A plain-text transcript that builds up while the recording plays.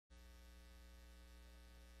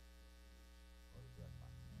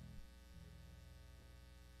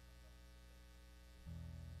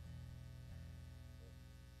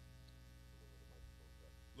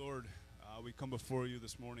We come before you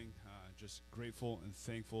this morning just grateful and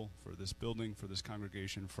thankful for this building, for this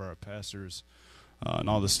congregation, for our pastors, and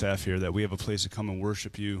all the staff here, that we have a place to come and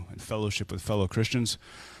worship you and fellowship with fellow Christians.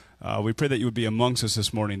 We pray that you would be amongst us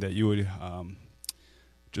this morning, that you would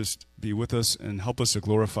just be with us and help us to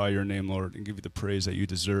glorify your name, Lord, and give you the praise that you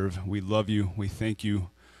deserve. We love you. We thank you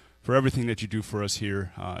for everything that you do for us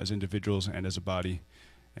here as individuals and as a body.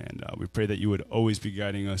 And we pray that you would always be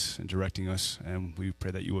guiding us and directing us. And we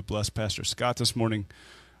pray that you would bless Pastor Scott this morning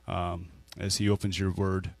as he opens your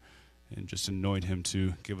word, and just anoint him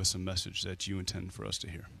to give us a message that you intend for us to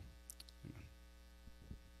hear.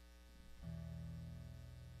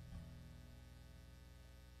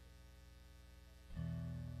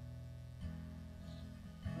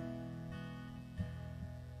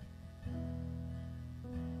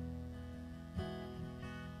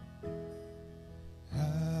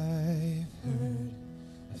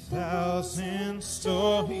 Thousand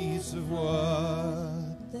stories of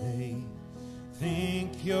what they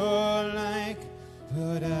think you're like,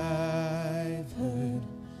 but I've heard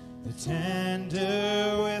the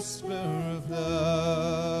tender whisper of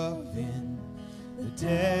love in the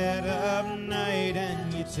dead of night,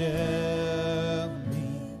 and you tell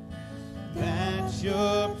me that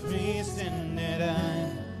you're pleased and that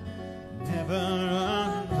I never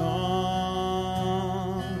run on.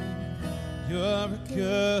 You're a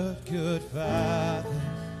good, good Father.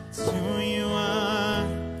 It's who you are.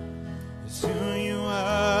 It's who you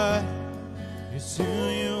are. It's who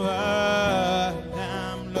you are. And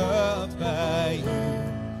I'm loved by you.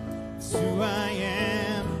 It's who I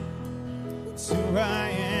am. It's who I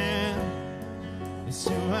am. It's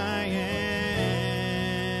who I am.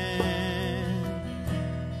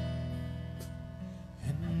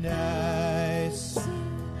 And I see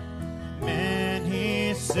man,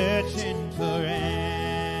 he's searching for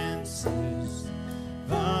answers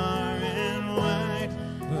far and wide,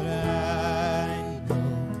 but I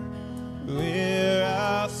know we're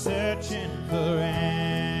all searching for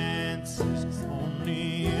answers.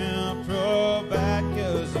 Only you provide,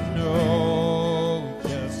 'cause you know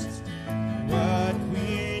just what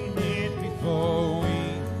we need before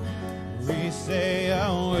we say a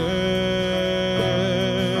word.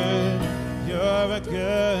 You're a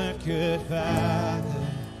good, good Father.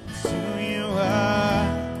 It's who you are.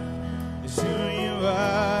 It's who you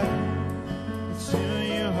are. It's who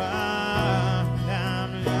you are. And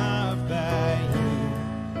I'm loved by you.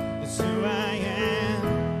 It's who I am.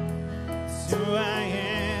 It's who I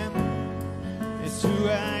am. It's who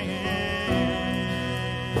I am.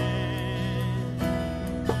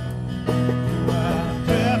 You are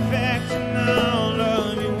perfect in all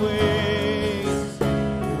of your ways.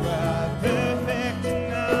 You are perfect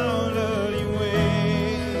in all of your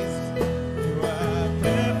ways. You are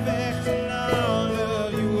perfect in all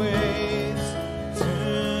of your ways to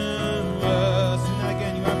us. And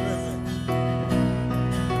again, you are perfect.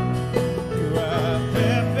 You are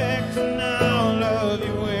perfect in all of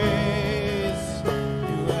your ways.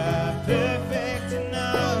 You are perfect in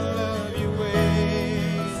all of your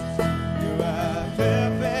ways. You are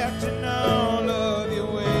perfect in all of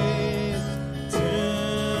your ways to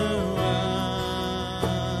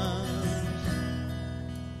us.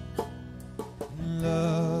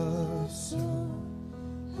 Love so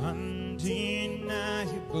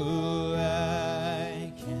undeniable,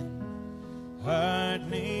 I can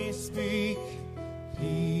hardly speak.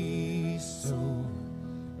 Peace so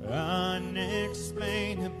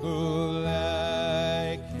unexplainable,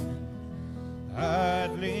 I can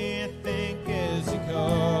hardly think as you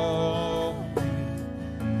call me.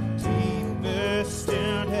 Deeper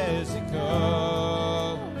still as you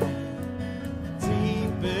call me.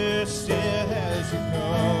 Deeper still as you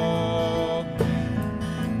call me.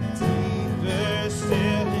 Deeper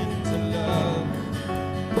still into love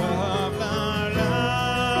of our love.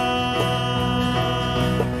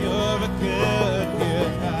 You're a good,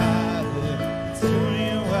 good Father. It's who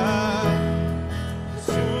you are.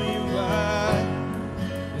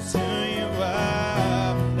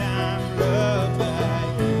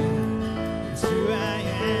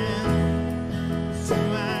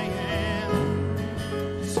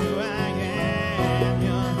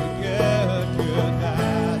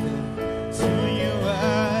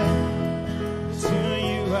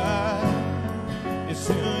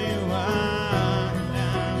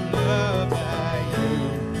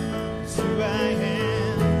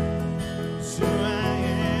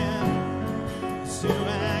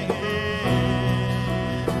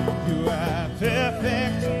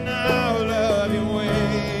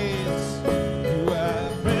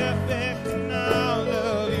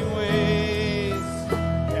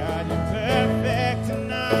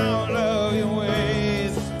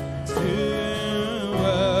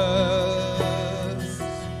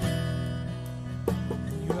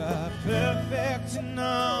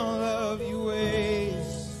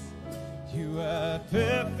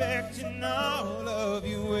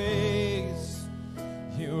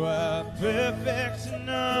 are perfect in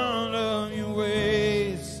all of your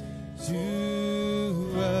ways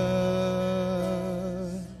to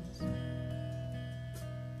us.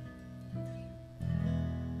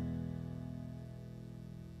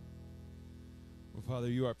 Well, Father,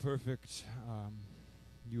 you are perfect.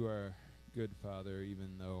 You are good, Father,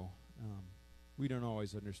 even though we don't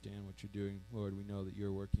always understand what you're doing. Lord, we know that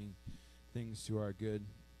you're working things to our good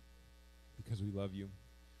because we love you.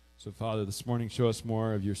 So, Father, this morning, show us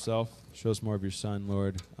more of yourself. Show us more of your Son,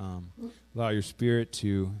 Lord. Allow your Spirit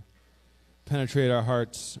to penetrate our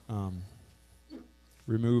hearts.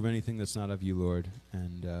 Remove anything that's not of you, Lord,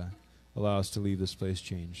 and allow us to leave this place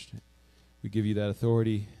changed. We give you that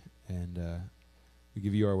authority, and we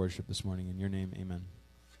give you our worship this morning. In your name, amen.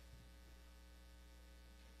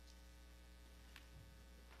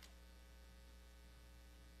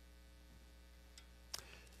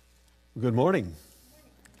 Good morning.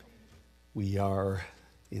 We are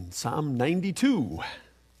in Psalm 92,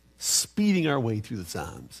 speeding our way through the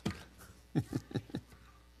Psalms.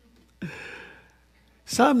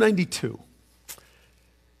 Psalm 92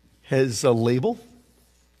 has a label,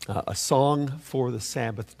 a song for the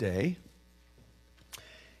Sabbath day.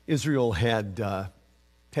 Israel had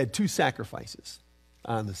two sacrifices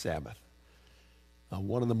on the Sabbath,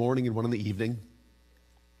 one in the morning and one in the evening.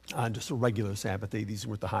 On just a regular Sabbath day. These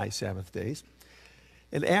were the high Sabbath days.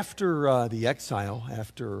 And after the exile,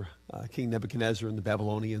 after King Nebuchadnezzar and the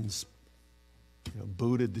Babylonians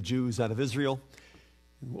booted the Jews out of Israel,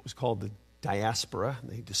 in what was called the diaspora,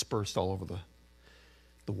 they dispersed all over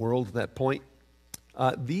the world at that point.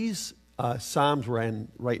 These Psalms we're in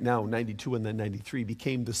right now, 92 and then 93,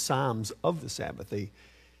 became the Psalms of the Sabbath. They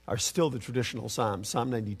are still the traditional Psalms. Psalm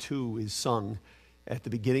 92 is sung at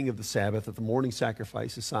the beginning of the Sabbath, at the morning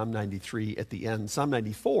sacrifice is Psalm 93 at the end. Psalm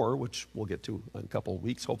 94, which we'll get to in a couple of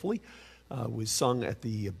weeks, hopefully, was sung at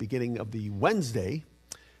the beginning of the Wednesday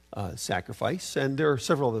sacrifice. And there are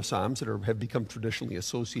several other Psalms that have become traditionally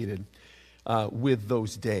associated with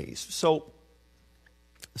those days. So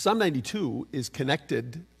Psalm 92 is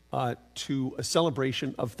connected to a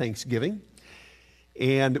celebration of Thanksgiving.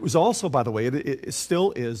 And it was also, by the way, it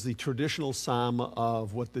still is the traditional psalm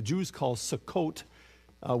of what the Jews call Sukkot,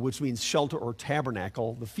 which means shelter or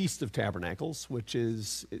tabernacle, the Feast of Tabernacles, which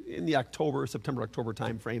is in the September-October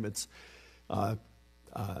time frame. It's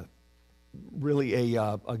really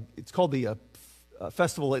it's called the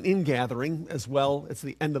festival and ingathering as well. It's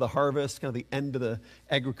the end of the harvest, kind of the end of the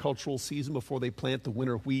agricultural season before they plant the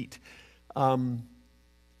winter wheat.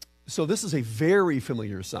 So this is a very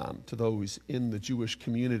familiar psalm to those in the Jewish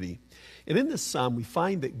community. And in this psalm, we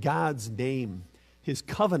find that God's name, his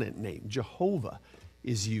covenant name, Jehovah,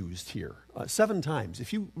 is used here 7 times.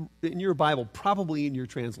 If you, in your Bible, probably in your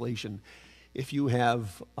translation, if you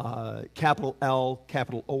have capital L,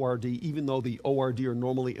 capital O-R-D, even though the O-R-D are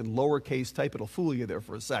normally in lowercase type, it'll fool you there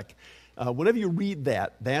for a sec. Whenever you read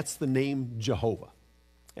that, that's the name Jehovah,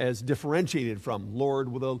 as differentiated from Lord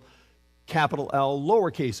with a capital L,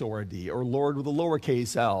 lowercase O-R-D, or Lord with a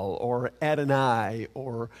lowercase l, or Adonai,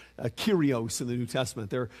 or Kyrios in the New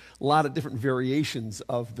Testament. There are a lot of different variations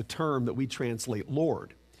of the term that we translate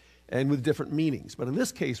Lord, and with different meanings. But in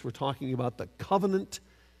this case, we're talking about the covenant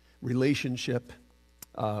relationship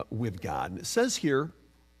with God. And it says here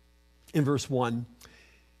in verse 1,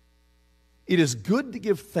 "It is good to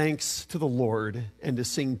give thanks to the Lord and to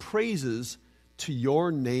sing praises to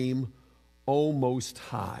your name, O Most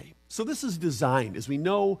High." So this is designed, as we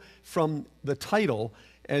know from the title,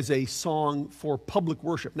 as a song for public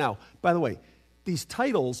worship. Now, by the way, these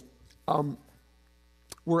titles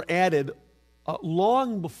were added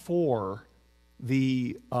long before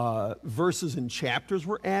the verses and chapters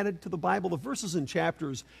were added to the Bible. The verses and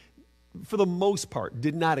chapters, for the most part,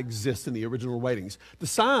 did not exist in the original writings. The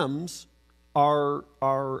Psalms are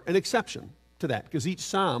an exception to that, because each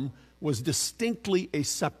Psalm was distinctly a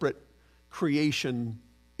separate creation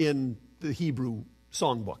in the Hebrew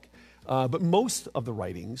songbook. But most of the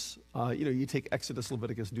writings, you take Exodus,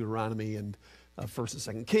 Leviticus, Deuteronomy, and 1st and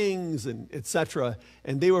 2nd Kings, and etc.,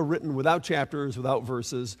 and they were written without chapters, without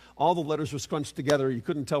verses. All the letters were scrunched together. You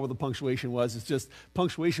couldn't tell where the punctuation was. It's just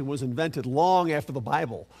punctuation was invented long after the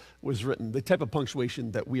Bible was written, the type of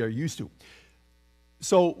punctuation that we are used to.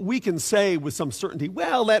 So we can say with some certainty,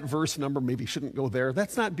 well, that verse number maybe shouldn't go there.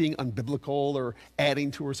 That's not being unbiblical or adding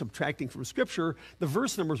to or subtracting from Scripture. The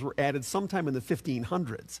verse numbers were added sometime in the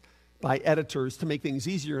 1500s by editors to make things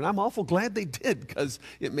easier, and I'm awful glad they did, because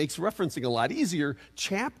it makes referencing a lot easier.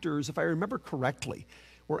 Chapters, if I remember correctly,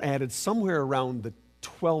 were added somewhere around the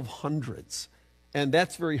 1200s, and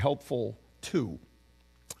that's very helpful too.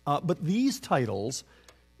 But these titles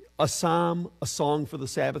a psalm, a song for the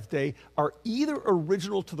Sabbath day, are either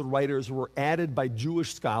original to the writers or were added by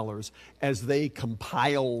Jewish scholars as they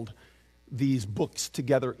compiled these books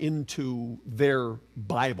together into their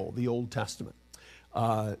Bible, the Old Testament.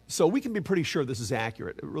 So we can be pretty sure this is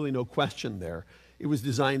accurate. Really no question there. It was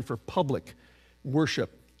designed for public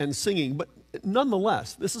worship and singing. But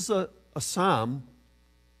nonetheless, this is a psalm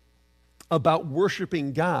about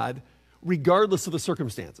worshiping God regardless of the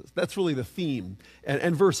circumstances. That's really the theme.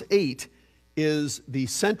 And verse 8 is the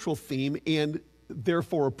central theme and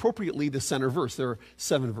therefore appropriately the center verse. There are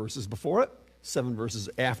 7 verses before it, 7 verses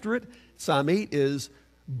after it. Psalm 8 is,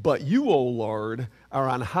 "But you, O Lord, are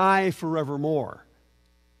on high forevermore."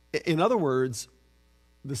 In other words,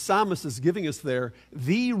 the psalmist is giving us there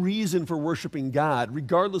the reason for worshiping God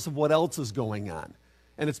regardless of what else is going on.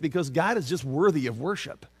 And it's because God is just worthy of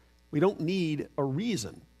worship. We don't need a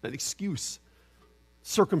reason, an excuse,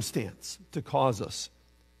 circumstance to cause us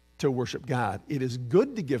to worship God. It is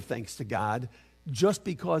good to give thanks to God just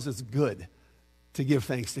because it's good to give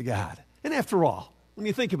thanks to God. And after all, when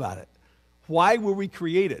you think about it, why were we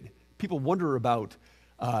created? People wonder about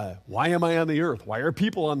why am I on the earth? Why are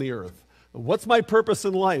people on the earth? What's my purpose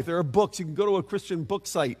in life? There are books. You can go to a Christian book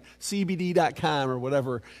site, cbd.com or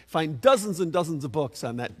whatever, find dozens and dozens of books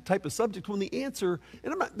on that type of subject. When the answer,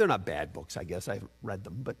 and they're not bad books, I guess. I haven't read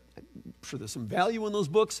them, but I'm sure there's some value in those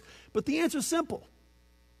books. But the answer is simple.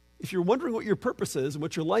 If you're wondering what your purpose is and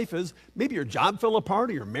what your life is, maybe your job fell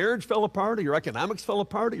apart, or your marriage fell apart, or your economics fell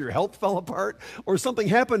apart, or your health fell apart, or something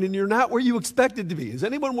happened and you're not where you expected to be. Is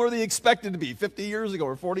anyone where they expected to be 50 years ago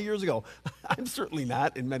or 40 years ago? I'm certainly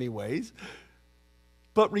not in many ways.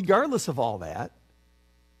 But regardless of all that,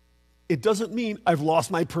 it doesn't mean I've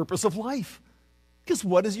lost my purpose of life. Because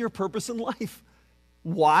what is your purpose in life?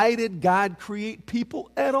 Why did God create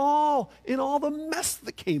people at all in all the mess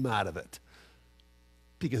that came out of it?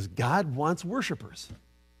 Because God wants worshipers.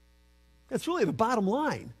 That's really the bottom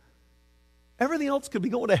line. Everything else could be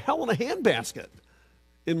going to hell in a handbasket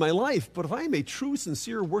in my life. But if I am a true,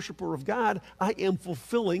 sincere worshiper of God, I am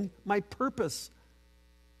fulfilling my purpose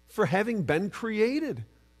for having been created.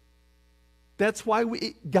 That's why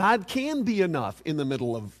God can be enough in the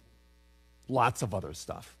middle of lots of other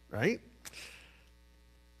stuff, right?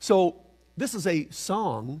 So this is a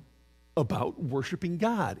song about worshiping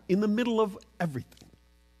God in the middle of everything.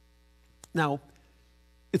 Now,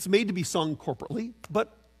 it's made to be sung corporately,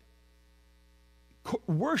 but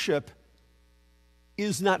worship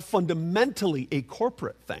is not fundamentally a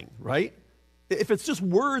corporate thing, right? If it's just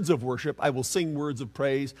words of worship, I will sing words of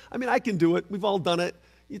praise. I mean, I can do it. We've all done it.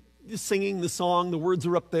 You're singing the song, the words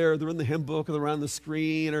are up there, they're in the hymn book, or they're on the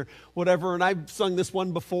screen, or whatever, and I've sung this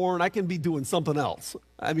one before, and I can be doing something else.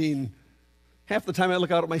 I mean, half the time I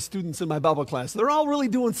look out at my students in my Bible class, they're all really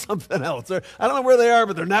doing something else. I don't know where they are,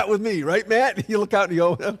 but they're not with me, right, Matt? You look out and you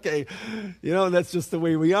go, okay, that's just the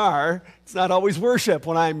way we are. It's not always worship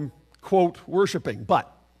when I'm, quote, worshiping. But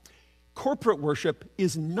corporate worship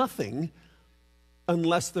is nothing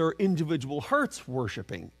unless there are individual hearts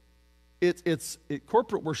worshiping.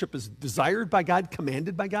 Corporate worship is desired by God,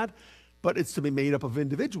 commanded by God, but it's to be made up of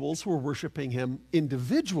individuals who are worshiping Him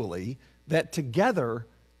individually, that together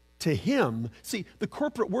to Him. See, the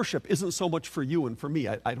corporate worship isn't so much for you and for me,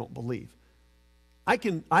 I don't believe. I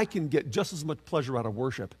can get just as much pleasure out of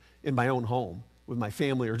worship in my own home with my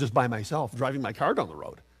family or just by myself driving my car down the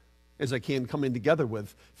road as I can coming together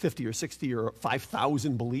with 50 or 60 or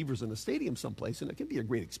 5,000 believers in a stadium someplace, and it can be a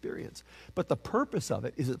great experience. But the purpose of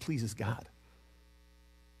it is it pleases God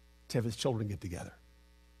to have His children get together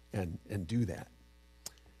and do that.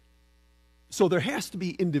 So there has to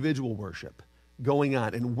be individual worship going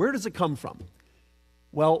on. And where does it come from?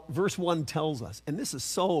 Well, verse 1 tells us, and this is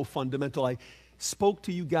so fundamental. I spoke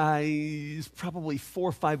to you guys probably 4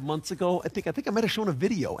 or 5 months ago. I think I might have shown a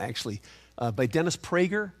video, actually, by Dennis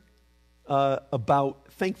Prager about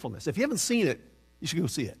thankfulness. If you haven't seen it, you should go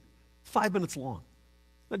see it. 5 minutes long.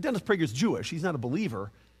 Now, Dennis Prager's Jewish. He's not a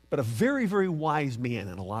believer, but a very, very wise man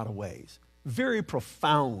in a lot of ways. Very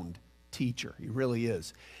profound teacher. He really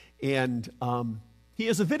is. And he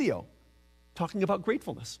has a video talking about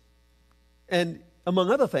gratefulness. And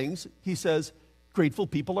among other things, he says, grateful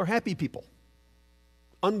people are happy people.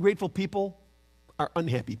 Ungrateful people are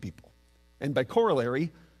unhappy people. And by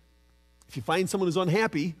corollary, if you find someone who's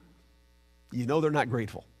unhappy, you know they're not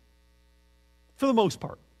grateful. For the most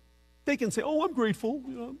part. They can say, oh, I'm grateful.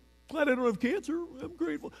 I'm glad I don't have cancer. I'm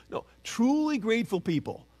grateful. No, truly grateful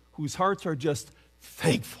people whose hearts are just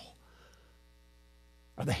thankful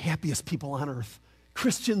are the happiest people on earth.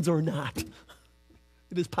 Christians or not.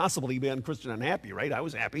 It is possible to be unchristian and unhappy, right? I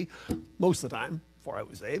was happy most of the time before I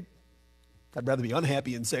was saved. I'd rather be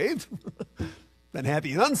unhappy and saved than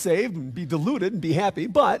happy and unsaved and be deluded and be happy.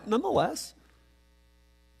 But nonetheless,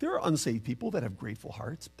 there are unsaved people that have grateful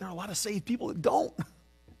hearts. There are a lot of saved people that don't,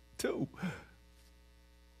 too. It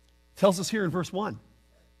tells us here in verse 1.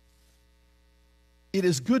 It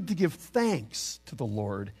is good to give thanks to the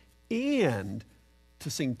Lord and to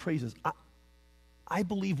sing praises. I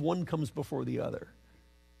believe one comes before the other.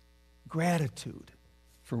 Gratitude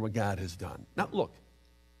for what God has done. Now, look,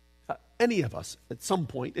 any of us at some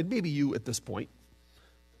point, and maybe you at this point,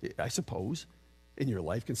 I suppose, in your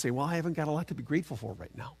life can say, well, I haven't got a lot to be grateful for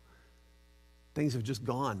right now. Things have just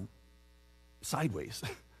gone sideways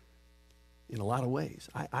in a lot of ways.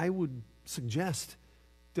 I would suggest,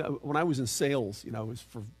 when I was in sales,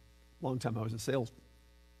 for a long time I was in sales.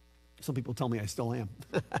 Some people tell me I still am.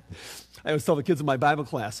 I always tell the kids in my Bible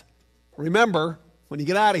class, remember, when you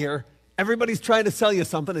get out of here, everybody's trying to sell you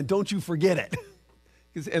something, and don't you forget it.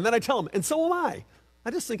 And then I tell them, and so am I. I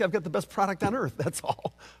just think I've got the best product on earth, that's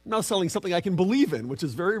all. I'm now selling something I can believe in, which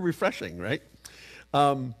is very refreshing, right?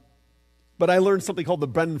 But I learned something called the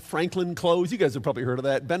Ben Franklin close. You guys have probably heard of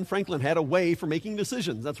that. Ben Franklin had a way for making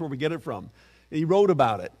decisions. That's where we get it from. And he wrote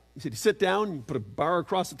about it. He said, you sit down, you put a bar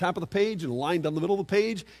across the top of the page and a line down the middle of the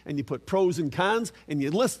page, and you put pros and cons, and you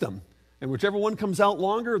list them. And whichever one comes out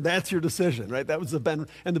longer, that's your decision, right? That was the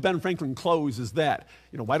Ben Franklin close is that.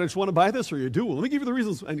 Why don't you want to buy this? Or you do? Well, let me give you the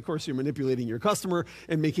reasons. And of course, you're manipulating your customer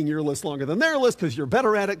and making your list longer than their list because you're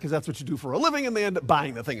better at it because that's what you do for a living, and they end up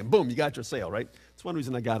buying the thing, and boom, you got your sale, right? That's one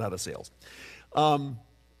reason I got out of sales.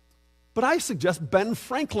 But I suggest Ben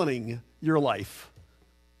Franklining your life.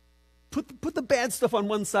 Put the bad stuff on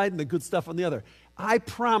one side and the good stuff on the other. I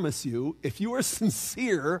promise you, if you are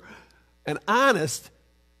sincere and honest,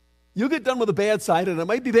 you'll get done with the bad side, and it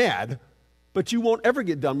might be bad, but you won't ever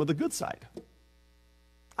get done with the good side.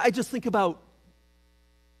 I just think about,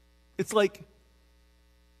 it's like,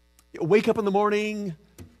 you wake up in the morning,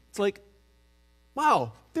 it's like,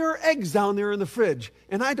 wow, there are eggs down there in the fridge,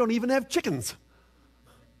 and I don't even have chickens.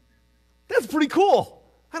 That's pretty cool.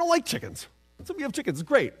 I don't like chickens. Some of you have chickens.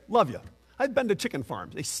 Great. Love you. I've been to chicken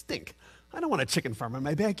farms. They stink. I don't want a chicken farm in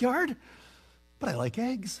my backyard, but I like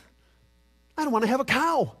eggs. I don't want to have a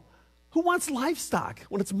cow. Who wants livestock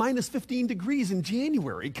when it's minus 15 degrees in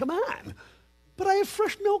January? Come on. But I have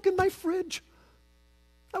fresh milk in my fridge.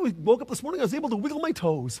 I woke up this morning, I was able to wiggle my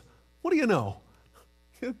toes. What do you know?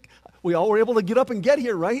 We all were able to get up and get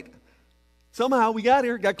here, right? Somehow we got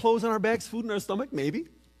here, got clothes on our backs, food in our stomach, maybe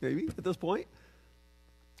at this point.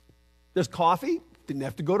 There's coffee. Didn't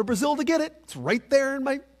have to go to Brazil to get it. It's right there in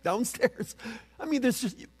my downstairs. I mean, there's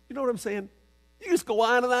just, you know what I'm saying? You just go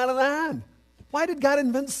on and on and on. Why did God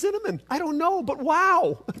invent cinnamon? I don't know, but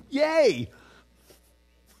wow, yay.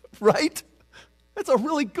 Right? That's a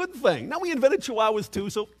really good thing. Now we invented chihuahuas too,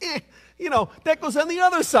 so that goes on the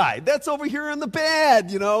other side. That's over here in the bad,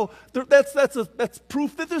 That's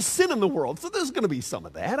proof that there's sin in the world. So there's going to be some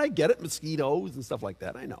of that. I get it, mosquitoes and stuff like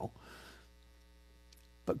that, I know.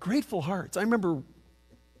 But grateful hearts. I remember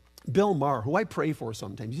Bill Maher, who I pray for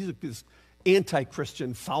sometimes. He's this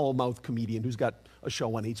anti-Christian, foul-mouthed comedian who's got a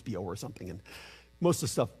show on HBO or something. And most of the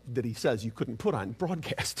stuff that he says you couldn't put on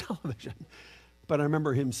broadcast television. But I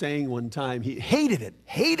remember him saying one time he hated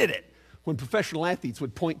it when professional athletes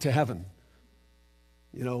would point to heaven.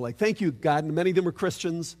 Like, thank you, God. And many of them were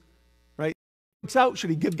Christians, right?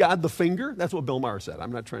 Should he give God the finger? That's what Bill Maher said.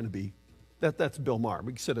 I'm not trying to be, that's Bill Maher.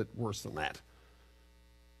 We said it worse than that.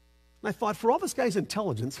 And I thought, for all this guy's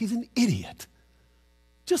intelligence, he's an idiot.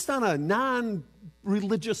 Just on a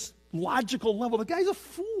non-religious, logical level, the guy's a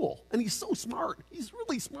fool. And he's so smart. He's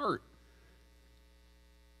really smart.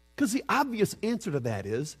 Because the obvious answer to that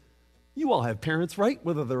is, you all have parents, right?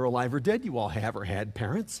 Whether they're alive or dead, you all have or had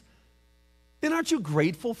parents. And aren't you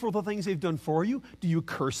grateful for the things they've done for you? Do you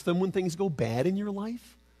curse them when things go bad in your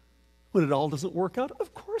life? When it all doesn't work out?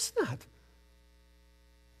 Of course not.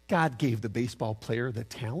 God gave the baseball player the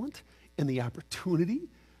talent and the opportunity,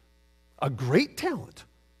 a great talent.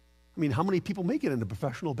 I mean, how many people make it into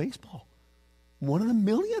professional baseball? 1 in a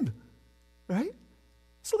million, right?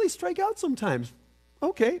 So they strike out sometimes.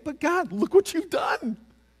 Okay, but God, look what you've done.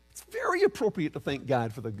 It's very appropriate to thank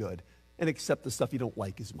God for the good and accept the stuff you don't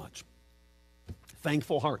like as much.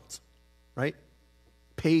 Thankful hearts, right?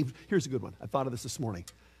 Here's a good one. I thought of this morning.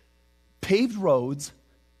 Paved roads,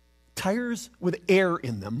 tires with air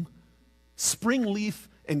in them, spring leaf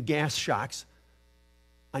and gas shocks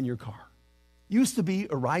on your car. Used to be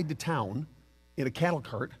a ride to town in a cattle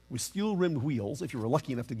cart with steel-rimmed wheels, if you were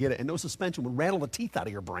lucky enough to get it, and no suspension would rattle the teeth out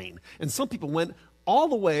of your brain. And some people went all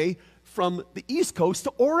the way from the East Coast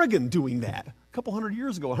to Oregon doing that a couple hundred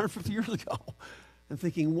years ago, 150 years ago. and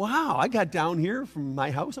thinking, wow, I got down here from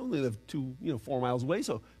my house. I only live 4 miles away,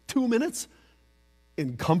 so 2 minutes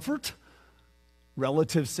in comfort,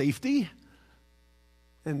 relative safety,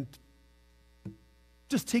 and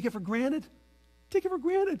just take it for granted. Take it for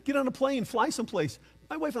granted. Get on a plane, fly someplace.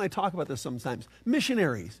 My wife and I talk about this sometimes.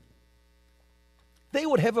 Missionaries. They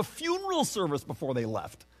would have a funeral service before they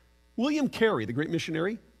left. William Carey, the great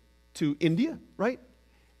missionary to India, right,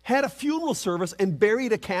 had a funeral service and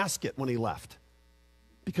buried a casket when he left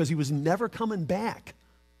because he was never coming back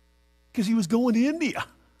because he was going to India.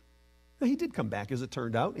 Now, he did come back, as it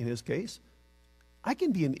turned out, in his case. I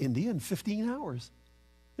can be in India in 15 hours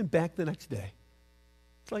and back the next day.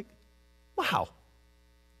 It's like, wow.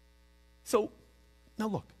 So, now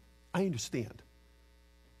look, I understand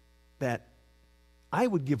that I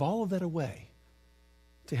would give all of that away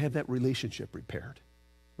to have that relationship repaired,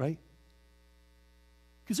 right?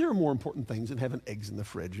 Because there are more important things than having eggs in the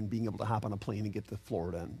fridge and being able to hop on a plane and get to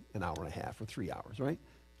Florida in an hour and a half or 3 hours, right?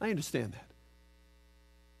 I understand that.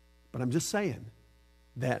 But I'm just saying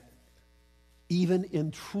that even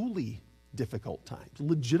in truly difficult times,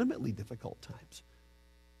 legitimately difficult times,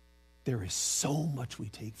 there is so much we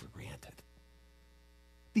take for granted.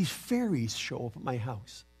 These fairies show up at my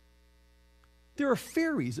house. There are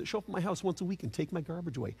fairies that show up at my house once a week and take my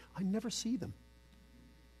garbage away. I never see them.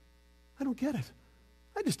 I don't get it.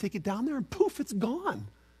 I just take it down there and poof, it's gone.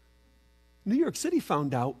 New York City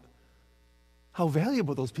found out how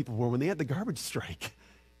valuable those people were when they had the garbage strike.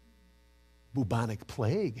 Bubonic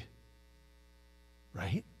plague,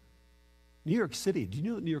 right? New York City, do you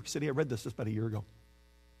know that New York City, I read this just about a year ago,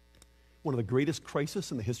 one of the greatest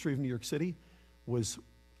crises in the history of New York City was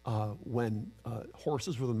when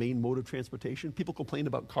horses were the main mode of transportation. People complained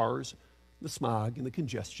about cars, the smog and the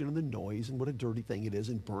congestion and the noise and what a dirty thing it is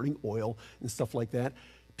and burning oil and stuff like that.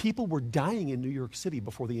 People were dying in New York City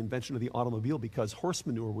before the invention of the automobile because horse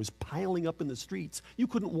manure was piling up in the streets. You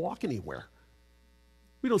couldn't walk anywhere.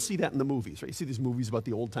 We don't see that in the movies, right? You see these movies about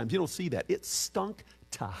the old times. You don't see that. It stunk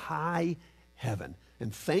to high heaven.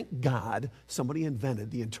 And thank God somebody invented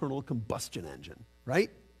the internal combustion engine, right?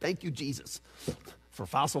 Thank you, Jesus, for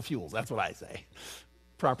fossil fuels. That's what I say.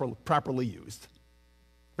 Properly used,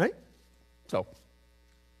 right? So,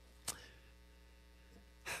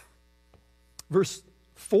 verse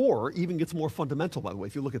 4 even gets more fundamental, by the way,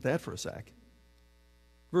 if you look at that for a sec.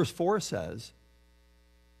 Verse 4 says,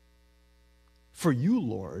 "For you,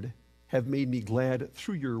 Lord, have made me glad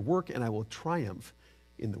through your work, and I will triumph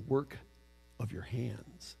in the work of your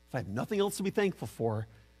hands." If I have nothing else to be thankful for,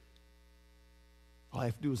 all I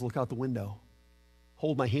have to do is look out the window,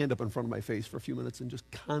 hold my hand up in front of my face for a few minutes, and just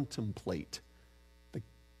contemplate the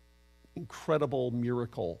incredible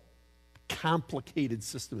miracle, complicated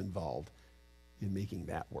system involved in making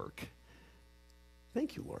that work.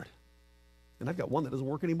 Thank you, Lord. And I've got one that doesn't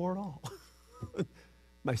work anymore at all.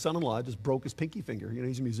 My son-in-law just broke his pinky finger. You know,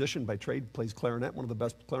 he's a musician by trade, plays clarinet, one of the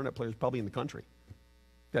best clarinet players probably in the country.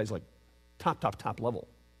 Guy's like top level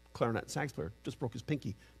clarinet sax player. Just broke his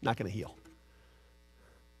pinky, not going to heal.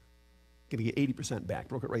 Going to get 80% back,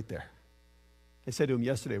 broke it right there. I said to him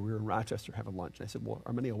yesterday, we were in Rochester having lunch, and I said, well,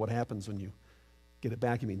 Arminio, what happens when you get it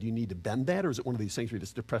back? I mean, do you need to bend that, or is it one of these things where you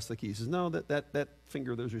just depress the key? He says, no, that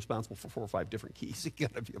finger there's responsible for 4 or 5 different keys. You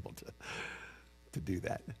got to be able to do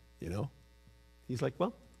that, you know? He's like,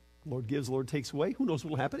 well, Lord gives, Lord takes away. Who knows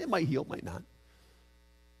what will happen? It might heal, it might not.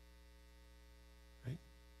 Right?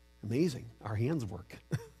 Amazing. Our hands work.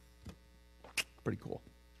 Pretty cool.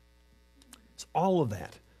 So all of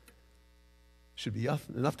that should be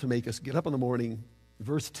enough to make us get up in the morning,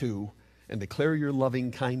 verse 2, and declare your loving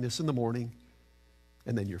kindness in the morning,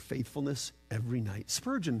 and then your faithfulness every night.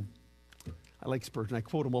 Spurgeon, I like Spurgeon. I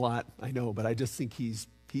quote him a lot, I know, but I just think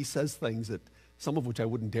he says things that some of which I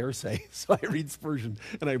wouldn't dare say. So I read Spurgeon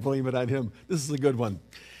and I blame it on him. This is a good one.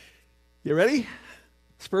 You ready?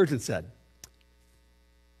 Spurgeon said,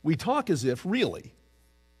 "We talk as if really,"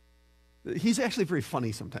 he's actually very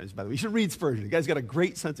funny sometimes, by the way. You should read Spurgeon. The guy's got a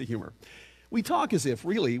great sense of humor. "We talk as if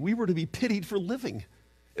really we were to be pitied for living,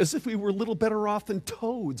 as if we were little better off than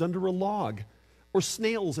toads under a log or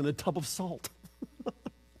snails in a tub of salt."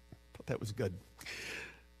 Thought that was good.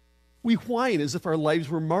 "We whine as if our lives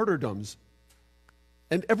were martyrdoms,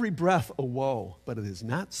 and every breath a woe, but it is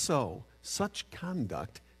not so. Such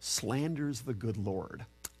conduct slanders the good Lord."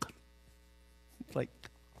 It's like,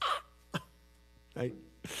 right?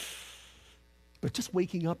 But just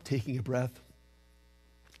waking up, taking a breath,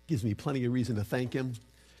 gives me plenty of reason to thank him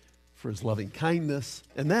for his loving kindness.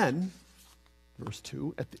 And then, verse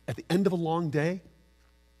 2, at the end of a long day,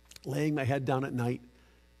 laying my head down at night,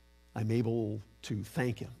 I'm able to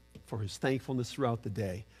thank him for his thankfulness throughout the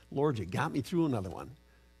day. Lord, you got me through another one.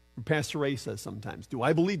 Pastor Ray says sometimes, do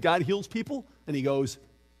I believe God heals people? And he goes,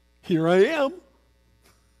 here I am.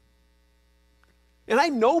 And I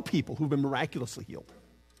know people who've been miraculously healed.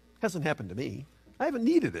 Hasn't happened to me. I haven't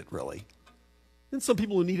needed it, really. And some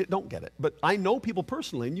people who need it don't get it. But I know people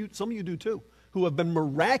personally, and some of you do too, who have been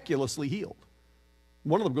miraculously healed.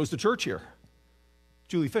 One of them goes to church here,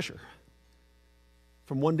 Julie Fisher.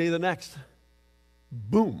 From one day to the next,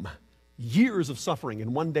 boom, years of suffering,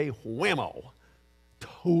 and one day, whammo,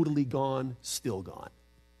 totally gone, still gone.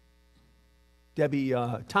 Debbie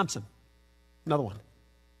Thompson, another one.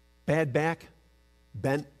 Bad back,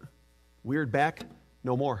 bent, weird back,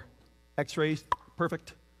 no more. X-rays,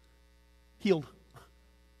 perfect, healed.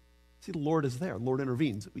 See, the Lord is there. The Lord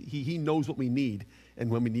intervenes. He knows what we need and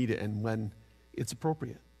when we need it and when it's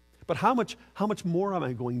appropriate. But how much more am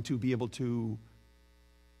I going to be able to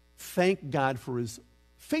thank God for his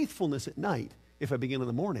faithfulness at night if I begin in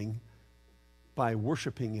the morning by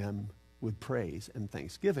worshiping him with praise and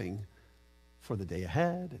thanksgiving for the day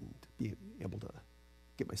ahead and be able to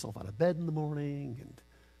get myself out of bed in the morning and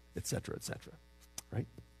et cetera, right?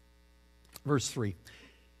 Verse 3.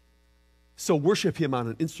 So worship him on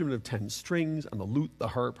an instrument of 10 strings, on the lute, the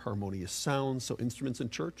harp, harmonious sounds. So instruments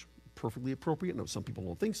in church, perfectly appropriate. I know some people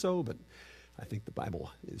don't think so, but I think the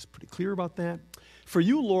Bible is pretty clear about that. For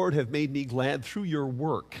you, Lord, have made me glad through your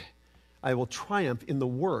work. I will triumph in the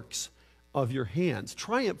works of your hands.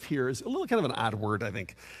 Triumph here is a little kind of an odd word, I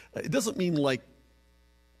think. It doesn't mean like,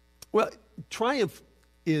 well, triumph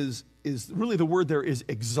is really the word there is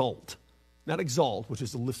exult. Not exalt, which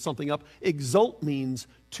is to lift something up. Exult means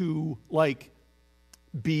to like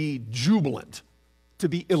be jubilant, to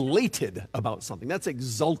be elated about something. That's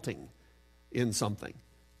exulting in something.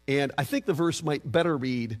 And I think the verse might better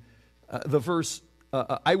read,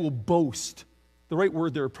 I will boast. The right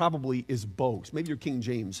word there probably is boast. Maybe your King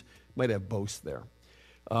James might have boast there.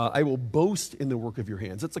 I will boast in the work of your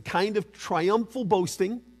hands. It's a kind of triumphal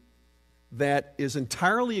boasting that is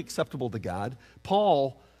entirely acceptable to God.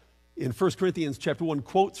 Paul, in 1 Corinthians chapter 1,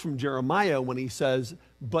 quotes from Jeremiah when he says,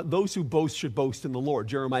 but those who boast should boast in the Lord.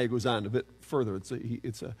 Jeremiah goes on a bit further.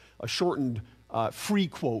 It's a shortened, free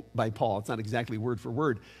quote by Paul. It's not exactly word for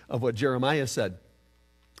word of what Jeremiah said.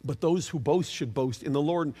 But those who boast should boast in the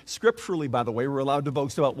Lord. And scripturally, by the way, we're allowed to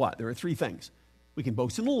boast about what? There are three things. We can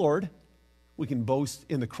boast in the Lord. We can boast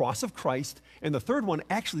in the cross of Christ. And the third one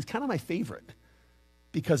actually is kind of my favorite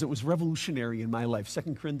because it was revolutionary in my life.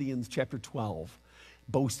 2 Corinthians chapter 12.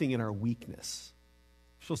 Boasting in our weakness.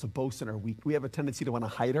 We're supposed to boast in our weakness. We have a tendency to want to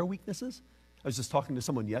hide our weaknesses. I was just talking to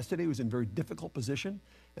someone yesterday who was in a very difficult position,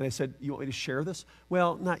 and I said, you want me to share this?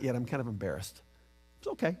 Well, not yet. I'm kind of embarrassed. It's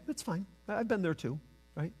okay. That's fine. I've been there too,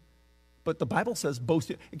 right? But the Bible says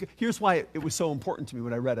boasting. Here's why it was so important to me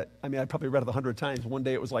when I read it. I mean, I probably read it 100 times. One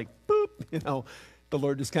day it was like, boop, the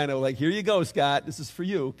Lord just kind of like, here you go, Scott. This is for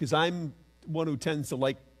you, because I'm one who tends to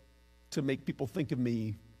like to make people think of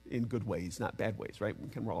me in good ways, not bad ways, right?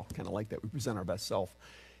 We're all kind of like that. We present our best self.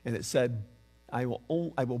 And it said, I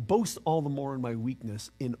will boast all the more in my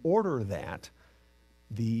weakness in order that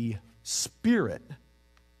the Spirit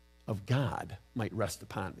of God might rest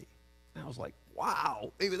upon me. And I was like,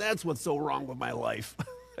 wow, maybe that's what's so wrong with my life.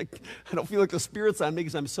 I don't feel like the Spirit's on me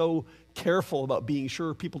because I'm so careful about being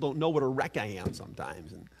sure people don't know what a wreck I am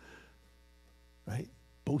sometimes. And, right?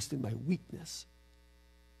 Boast in my weakness.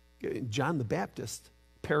 John the Baptist,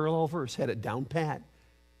 parallel verse, had it down pat.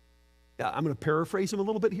 I'm going to paraphrase him a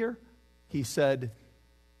little bit here. He said,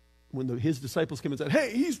 when his disciples came and said,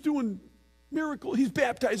 hey, he's doing miracles, he's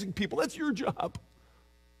baptizing people, that's your job.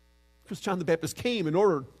 Because John the Baptist came in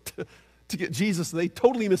order to get Jesus, and they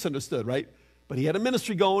totally misunderstood, right? But he had a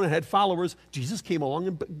ministry going and had followers. Jesus came along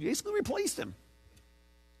and basically replaced him.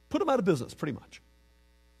 Put him out of business, pretty much.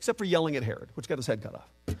 Except for yelling at Herod, which got his head cut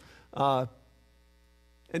off.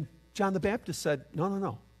 And John the Baptist said,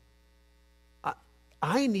 no.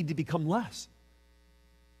 I need to become less.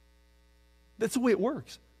 That's the way it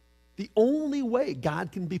works. The only way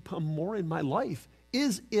God can become more in my life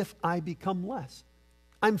is if I become less.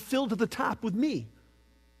 I'm filled to the top with me.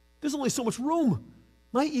 There's only so much room.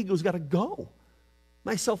 My ego's got to go.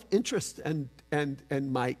 My self-interest and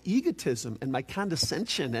my egotism and my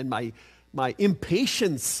condescension and my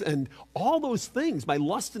impatience and all those things, my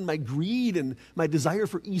lust and my greed and my desire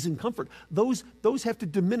for ease and comfort, those have to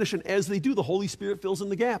diminish, and as they do, the Holy Spirit fills in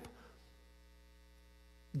the gap.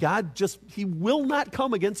 God he will not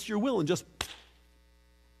come against your will and just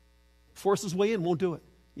force his way in, won't do it.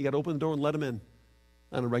 You got to open the door and let him in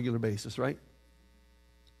on a regular basis, right?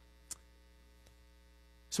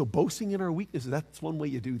 So boasting in our weaknesses, that's one way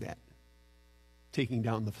you do that. taking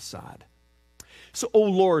down the facade. So, O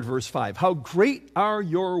Lord, verse 5, how great are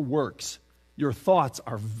your works. Your thoughts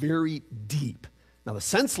are very deep. Now, the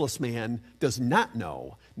senseless man does not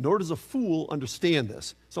know, nor does a fool understand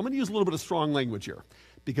this. So I'm going to use a little bit of strong language here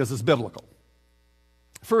because it's biblical.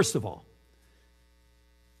 First of all,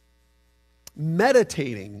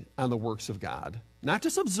 meditating on the works of God, not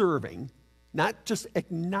just observing, not just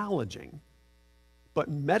acknowledging, but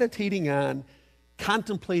meditating on,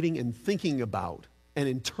 contemplating and thinking about and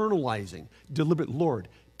internalizing deliberate. Lord,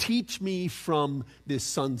 teach me from this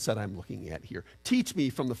sunset I'm looking at here. Teach me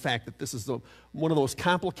from the fact that this is one of the most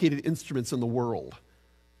complicated instruments in the world.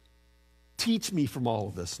 Teach me from all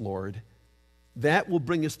of this, Lord. That will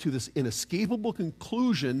bring us to this inescapable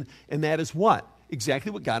conclusion, and that is what?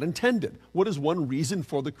 Exactly what God intended. What is one reason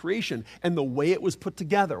for the creation and the way it was put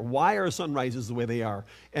together? Why are sunrises the way they are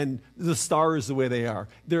and the stars the way they are?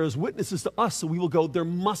 There is witnesses to us, so we will go, there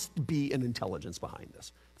must be an intelligence behind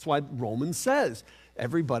this. That's why Romans says,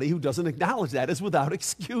 everybody who doesn't acknowledge that is without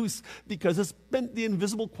excuse, because it's been, the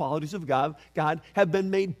invisible qualities of God have been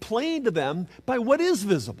made plain to them by what is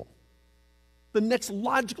visible. The next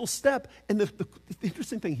logical step, and the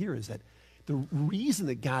interesting thing here is that the reason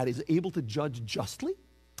that God is able to judge justly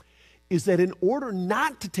is that in order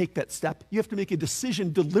not to take that step, you have to make a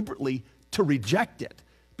decision deliberately to reject it,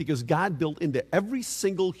 because God built into every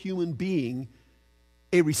single human being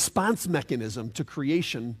a response mechanism to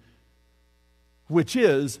creation, which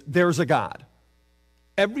is there's a God.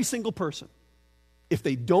 Every single person, if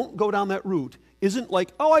they don't go down that route, isn't like,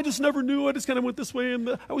 oh, I just never knew, I just kind of went this way,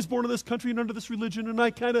 and I was born in this country and under this religion, and I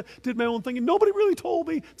kind of did my own thing, and nobody really told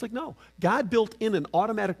me. It's like, no. God built in an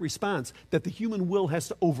automatic response that the human will has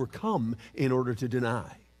to overcome in order to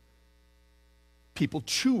deny. People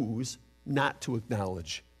choose not to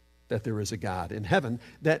acknowledge that there is a God in heaven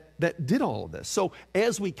that did all of this. So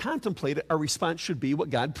as we contemplate it, our response should be what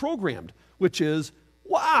God programmed, which is,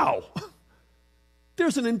 wow,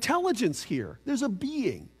 there's an intelligence here. There's a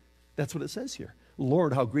being. That's what it says here.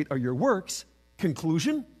 Lord, how great are your works.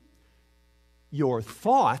 Conclusion, your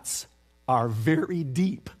thoughts are very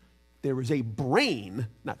deep. There is a brain,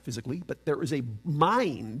 not physically, but there is a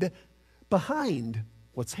mind behind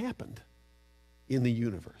what's happened in the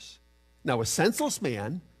universe. Now, a senseless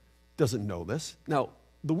man doesn't know this. Now,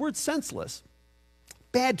 the word senseless,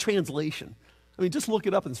 bad translation. I mean, just look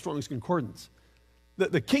it up in Strong's Concordance.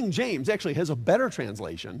 The King James actually has a better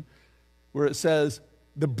translation where it says,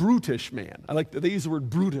 the brutish man. They use the word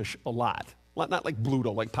brutish a lot. Not like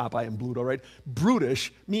Bluto, like Popeye and Bluto, right?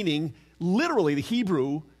 Brutish, meaning literally the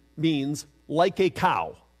Hebrew means like a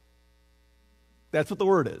cow. That's what the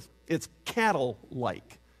word is. It's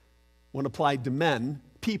cattle-like. When applied to men,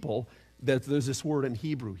 people, there's this word in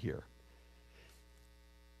Hebrew here.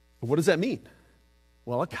 What does that mean?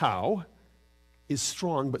 Well, a cow is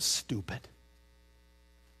strong but stupid.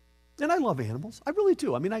 And I love animals. I really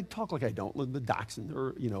do. I mean, I talk like I don't. The dachshund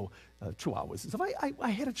or, chihuahuas and stuff. I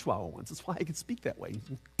had a chihuahua once. That's why I can speak that way.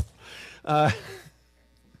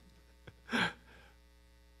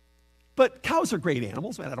 But cows are great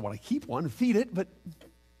animals. Man, I don't want to keep one and feed it, but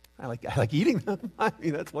I like eating them. I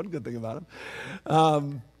mean, that's one good thing about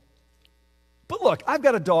them. But look, I've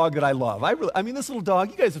got a dog that I love. I mean, this little dog,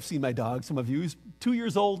 you guys have seen my dog, some of you. He's 2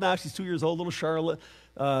 years old now. She's 2 years old, little Charlotte.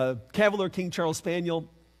 Cavalier King Charles Spaniel.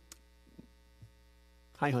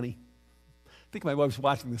 Hi, honey. I think my wife's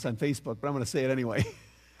watching this on Facebook, but I'm going to say it anyway.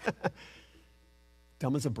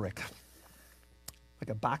 Dumb as a brick.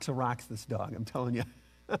 Like a box of rocks, this dog, I'm telling you.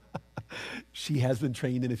 She has been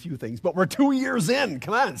trained in a few things, but we're 2 years in.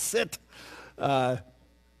 Come on, sit. But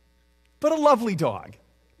a lovely dog.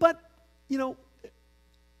 But,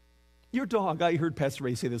 your dog, I heard Pastor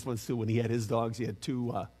Ray say this once too when he had his dogs. He had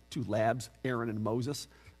two labs, Aaron and Moses.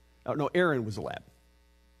 Oh, no, Aaron was a lab,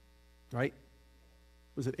 right?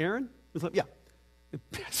 Was it Aaron? Yeah.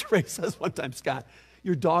 Pastor Ray says one time, Scott,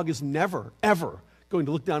 your dog is never, ever going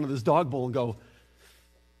to look down at his dog bowl and go,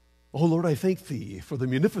 oh, Lord, I thank thee for the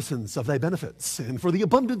munificence of thy benefits and for the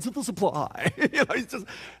abundance of the supply. He's just,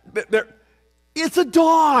 it's a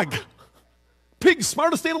dog. Pig,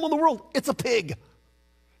 smartest animal in the world. It's a pig.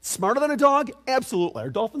 Smarter than a dog? Absolutely. Are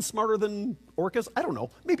dolphins smarter than orcas? I don't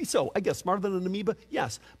know. Maybe so. I guess smarter than an amoeba?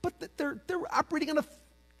 Yes. But they're operating on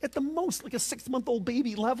at the most, like a 6-month-old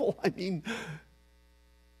baby level. I mean,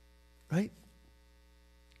 right?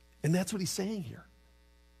 And that's what he's saying here.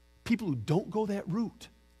 People who don't go that route.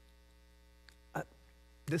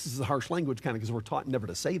 This is the harsh language kind of because we're taught never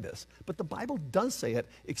to say this. But the Bible does say it,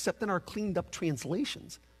 except in our cleaned up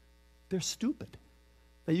translations. They're stupid.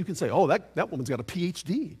 Now you can say, oh, that woman's got a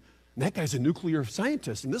PhD. And that guy's a nuclear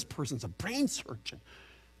scientist. And this person's a brain surgeon.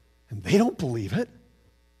 and they don't believe it,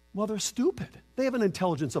 well, they're stupid. They have an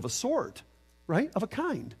intelligence of a sort, right? Of a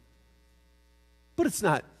kind. But it's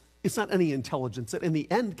not any intelligence that in the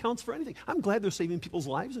end counts for anything. I'm glad they're saving people's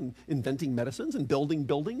lives and inventing medicines and building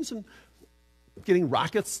buildings and getting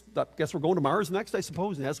rockets. I guess we're going to Mars next, I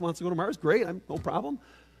suppose. NASA wants to go to Mars. Great, no problem.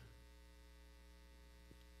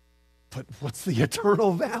 But what's the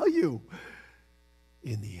eternal value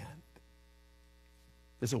in the end?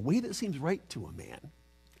 There's a way that seems right to a man,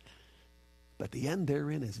 but the end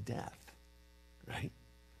therein is death, right?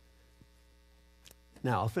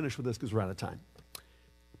 Now, I'll finish with this because we're out of time.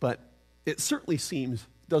 But it certainly seems,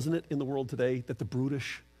 doesn't it, in the world today, that the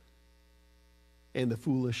brutish and the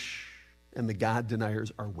foolish and the God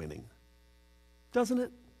deniers are winning. Doesn't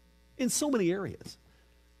it? In so many areas.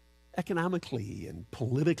 Economically and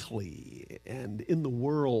politically and in the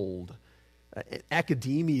world,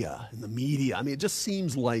 academia and the media. I mean, it just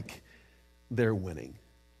seems like they're winning.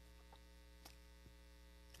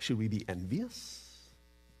 Should we be envious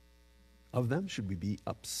of them? Should we be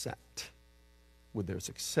upset with their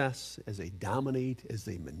success as they dominate, as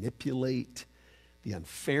they manipulate, the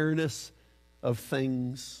unfairness of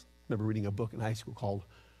things? I remember reading a book in high school called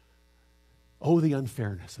Oh, the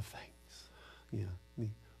Unfairness of Things. Yeah, the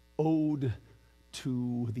ode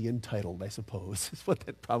to the entitled, I suppose, is what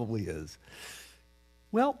that probably is.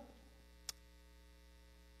 Well,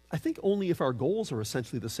 I think only if our goals are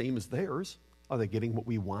essentially the same as theirs. Are they getting what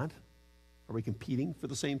we want? Are we competing for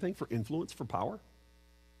the same thing, for influence, for power?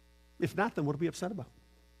 If not, then what are we upset about?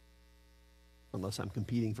 Unless I'm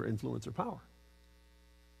competing for influence or power.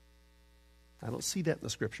 I don't see that in the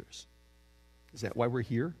scriptures. Is that why we're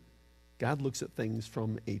here? God looks at things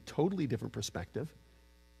from a totally different perspective,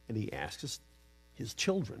 and he asks us, his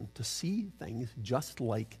children, to see things just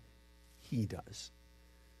like he does.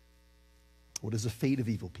 What is the fate of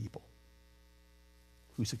evil people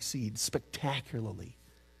who succeed spectacularly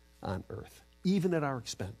on earth, even at our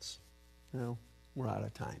expense? Well, we're out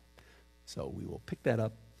of time. So we will pick that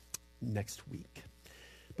up next week.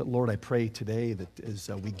 But Lord, I pray today that as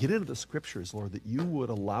we get into the scriptures, Lord, that you would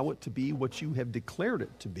allow it to be what you have declared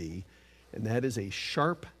it to be, and that is a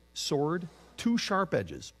sharp sword, two sharp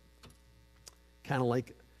edges, kind of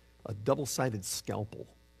like a double-sided scalpel,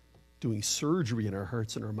 doing surgery in our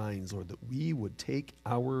hearts and our minds, Lord, that we would take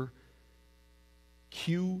our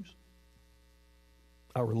cues,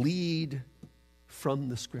 our lead from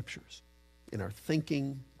the scriptures in our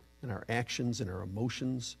thinking, in our actions, in our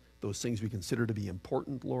emotions, those things we consider to be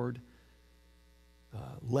important, Lord.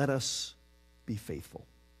 Let us be faithful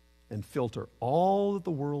and filter all that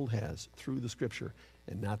the world has through the scripture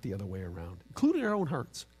and not the other way around, including our own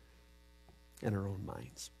hearts and our own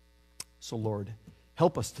minds. So, Lord,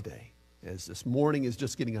 help us today, as this morning is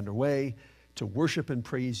just getting underway, to worship and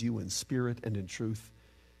praise you in spirit and in truth.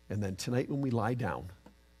 And then tonight when we lie down,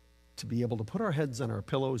 to be able to put our heads on our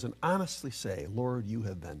pillows and honestly say, Lord, you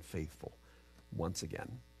have been faithful once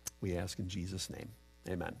again. We ask in Jesus' name.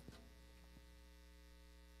 Amen.